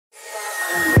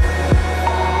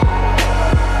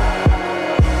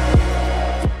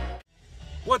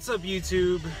What's up,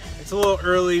 YouTube? It's a little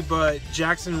early, but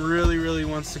Jackson really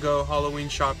wants to go Halloween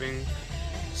shopping.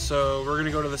 So we're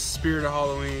gonna go to the Spirit of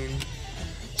Halloween.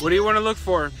 What do you want to look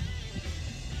for?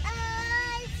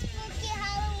 Spooky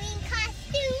Halloween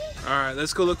costume. Alright,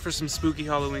 let's go look for some spooky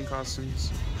Halloween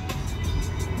costumes.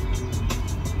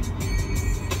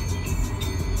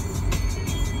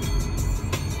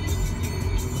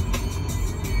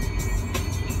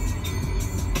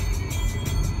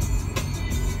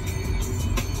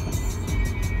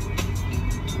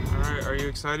 Are you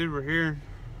excited? We're here.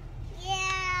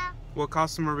 Yeah. What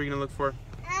costume are we gonna look for?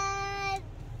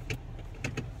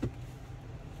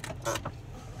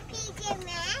 PJ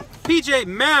Masks. PJ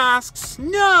Masks?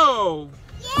 No!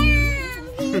 Yeah,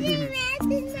 PJ Masks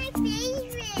is my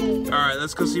favorite. Alright,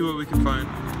 let's go see what we can find.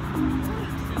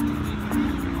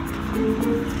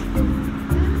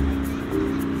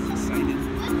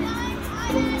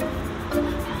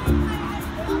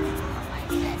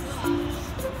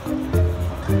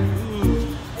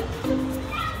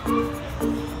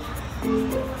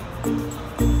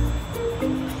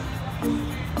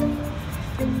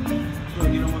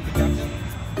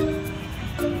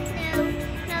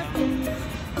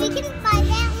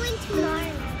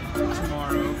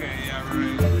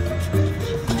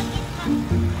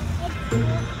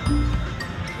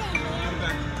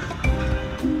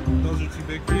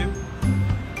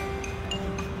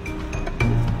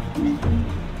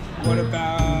 What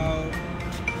about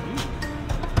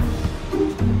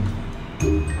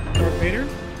Darth Vader?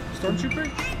 Stormtrooper?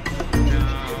 No.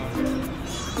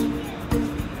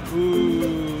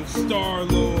 Ooh,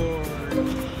 Star-Lord.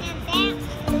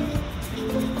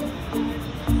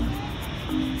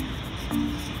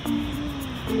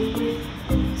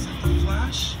 Is that the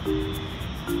Flash?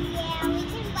 Yeah, we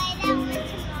can buy that one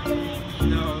tomorrow.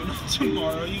 No, not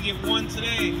tomorrow. You get one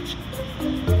today.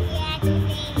 Yeah, today.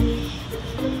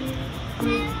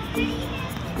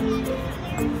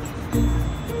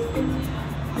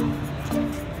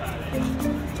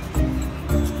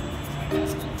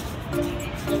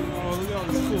 Oh, look at all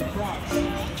these cool props.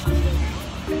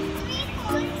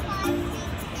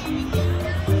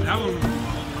 That one.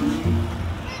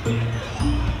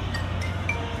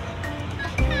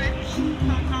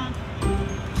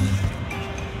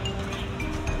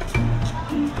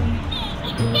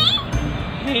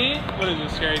 What is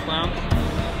this, scary clowns?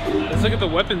 Let's look at the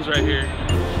weapons right here.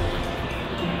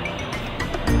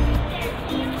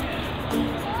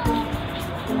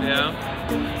 Yeah.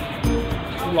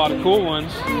 A lot of cool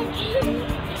ones.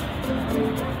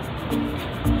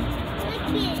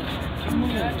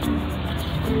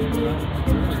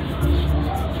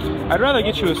 I'd rather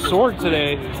get you a sword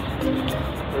today.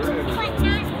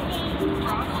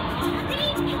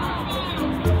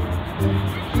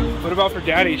 What about for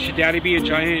Daddy? Should Daddy be a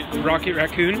giant rocket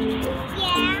raccoon?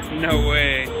 Yeah. No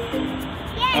way.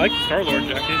 Yeah, I like the Star-Lord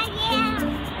jacket.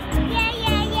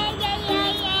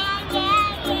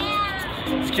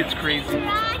 Yeah. This kid's crazy.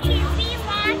 Rocket, be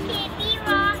rocket.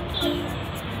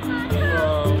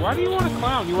 Why do you want a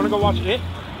clown? You want to go watch It?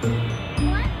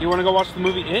 What? You want to go watch the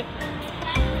movie It?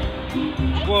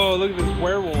 Whoa, look at this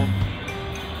werewolf.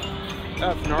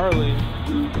 That's gnarly.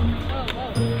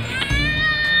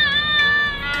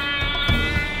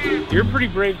 You're a pretty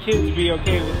brave kid to be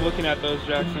okay with looking at those,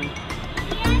 Jackson.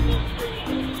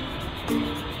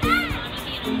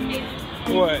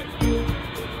 What?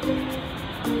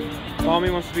 Mommy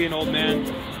wants to be an old man.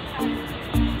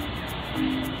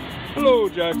 Hello,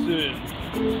 Jackson.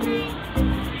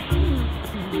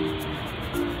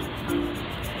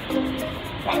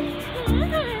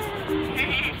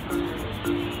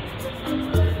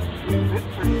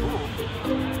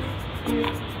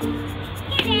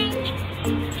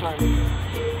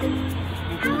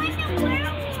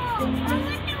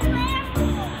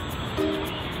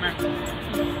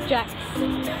 Jax.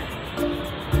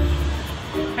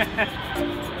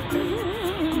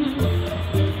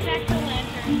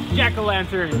 Jack-o'-lantern.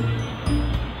 Jack-o'-lantern.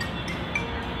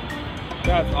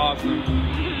 That's awesome.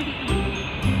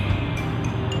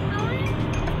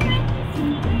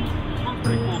 This one's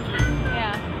pretty cool too.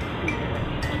 Yeah.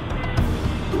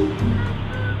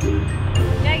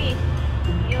 Jackie,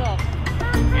 you look.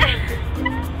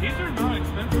 These are not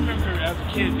expensive. I remember as a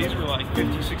kid, these were like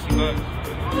 50, 60 bucks.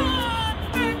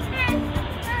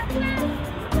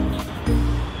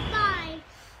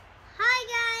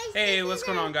 Hey, what's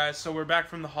going on, guys? So we're back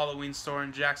from the Halloween store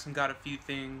and Jackson got a few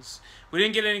things. We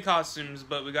didn't get any costumes,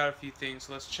 but we got a few things,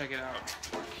 so let's check it out.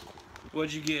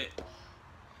 What'd you get?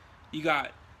 You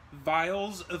got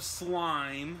vials of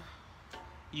slime.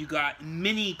 You got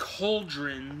mini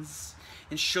cauldrons,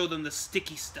 and show them the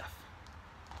sticky stuff.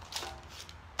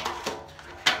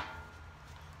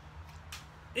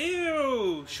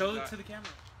 Ew! Show it to the camera.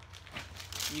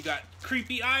 You got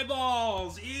creepy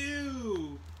eyeballs.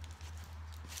 Ew!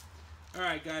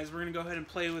 Alright, guys, we're gonna go ahead and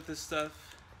play with this stuff.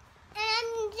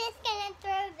 I'm just gonna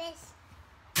throw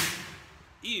this.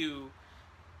 Ew.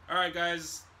 Alright,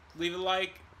 guys, leave a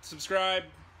like, subscribe,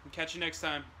 and catch you next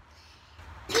time.